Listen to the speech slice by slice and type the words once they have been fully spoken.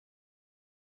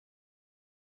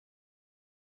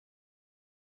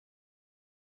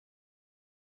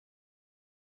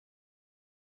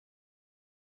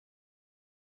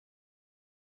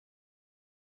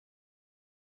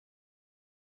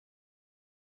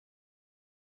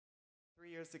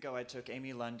years ago, I took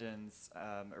Amy London's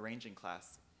arranging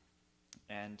class.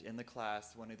 And in the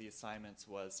class, one of the assignments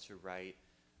was to write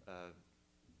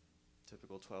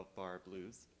typical 12-bar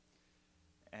blues.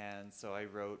 And so I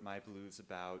wrote my blues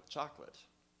about chocolate,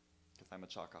 because I'm a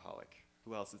chocoholic.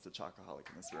 Who else is a chocoholic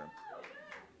in this room?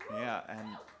 Yeah, and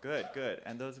good, good.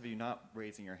 And those of you not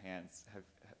raising your hands,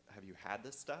 have you had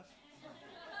this stuff?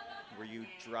 Were you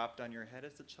dropped on your head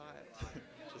as a child?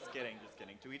 Just kidding, just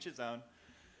kidding. To each his own.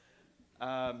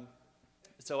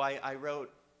 So I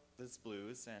wrote this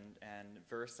blues, and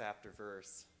verse after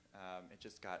verse, it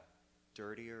just got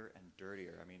dirtier and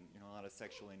dirtier. I mean, you know, a lot of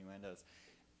sexual innuendos.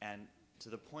 And to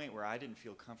the point where I didn't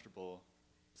feel comfortable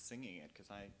singing it,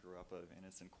 because I grew up an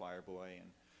innocent choir boy,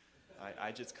 and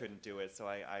I just couldn't do it. So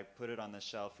I put it on the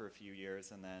shelf for a few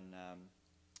years, and then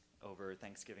over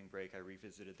Thanksgiving break, I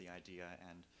revisited the idea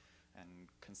and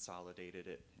consolidated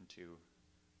it into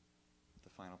the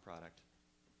final product.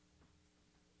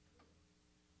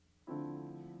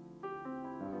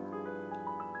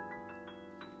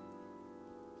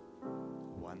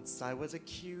 Once I was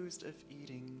accused of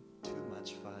eating too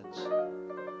much fudge.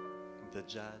 The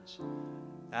judge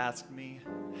asked me,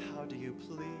 "How do you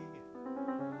plead?"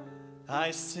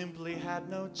 I simply had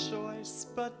no choice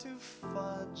but to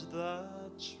fudge the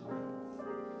truth,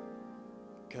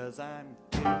 'cause I'm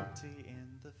guilty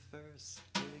in the first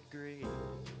degree.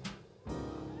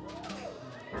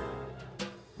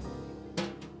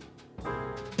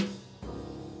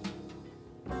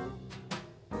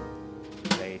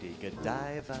 Lady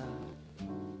Godiva,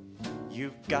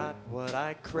 you've got what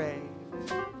I crave.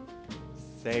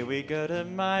 Say we go to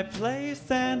my place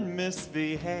and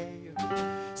misbehave.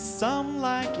 Some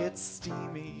like it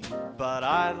steamy, but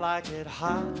I like it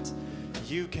hot.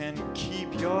 You can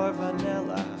keep your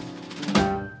vanilla.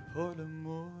 Pour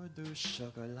l'amour du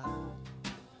chocolat.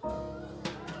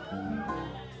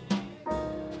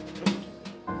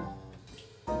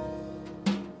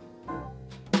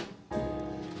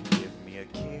 Give me a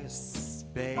kiss,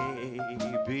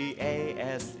 baby,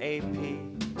 ASAP.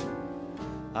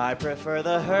 I prefer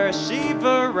the Hershey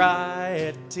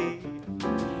variety.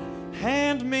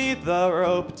 Hand me the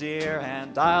rope, dear,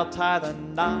 and I'll tie the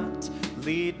knot.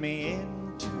 Lead me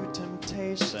into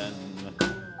temptation.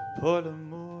 Pour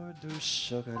l'amour du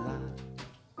chocolat.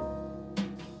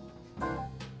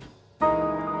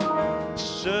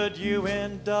 Should you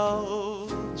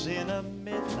indulge in a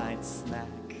midnight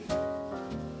snack,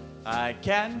 I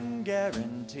can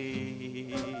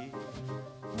guarantee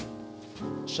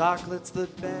chocolate's the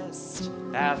best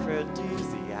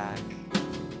aphrodisiac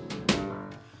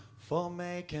for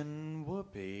making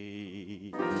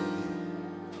whoopee.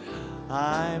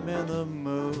 I'm in the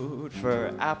mood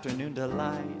for afternoon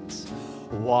delight,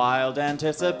 wild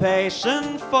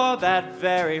anticipation for that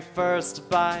very first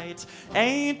bite.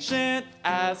 Ancient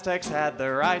Aztecs had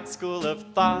the right school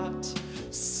of thought.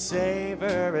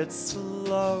 Savor it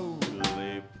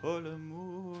slowly, pour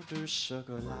l'amour du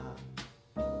chocolat.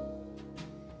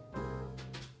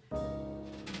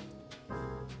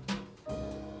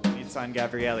 Son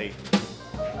Gabrielli.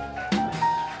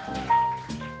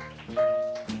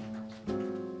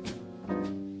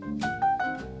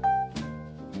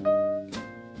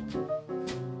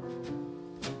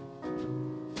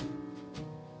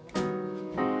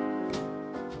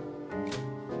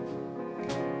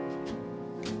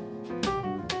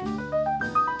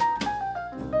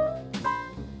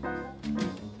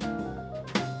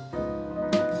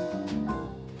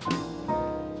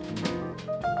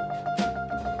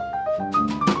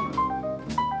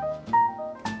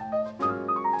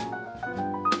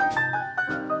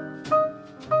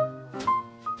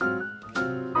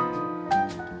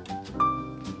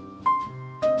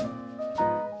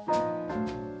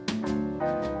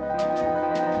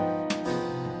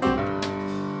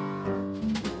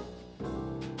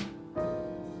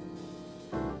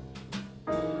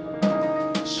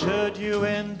 Should you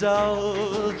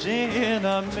indulge in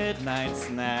a midnight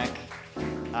snack,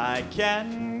 I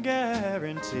can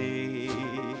guarantee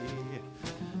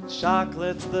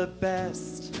chocolate's the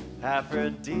best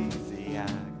aphrodisiac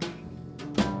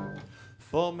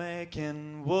for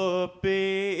making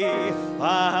whoopee.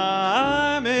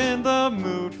 I'm in the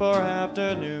mood for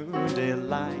afternoon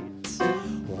delight,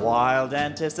 wild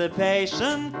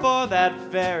anticipation for that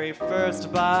very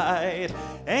first bite.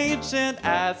 Ancient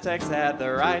Aztecs had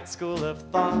the right school of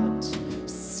thought.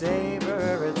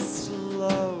 Savor it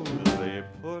slowly,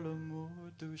 pour l'amour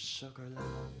du chocolat.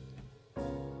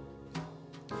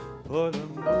 Pour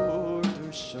l'amour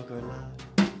du chocolat.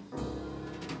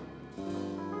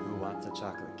 Who wants a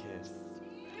chocolate kiss?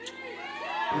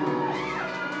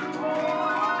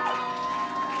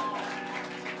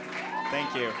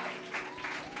 Thank you.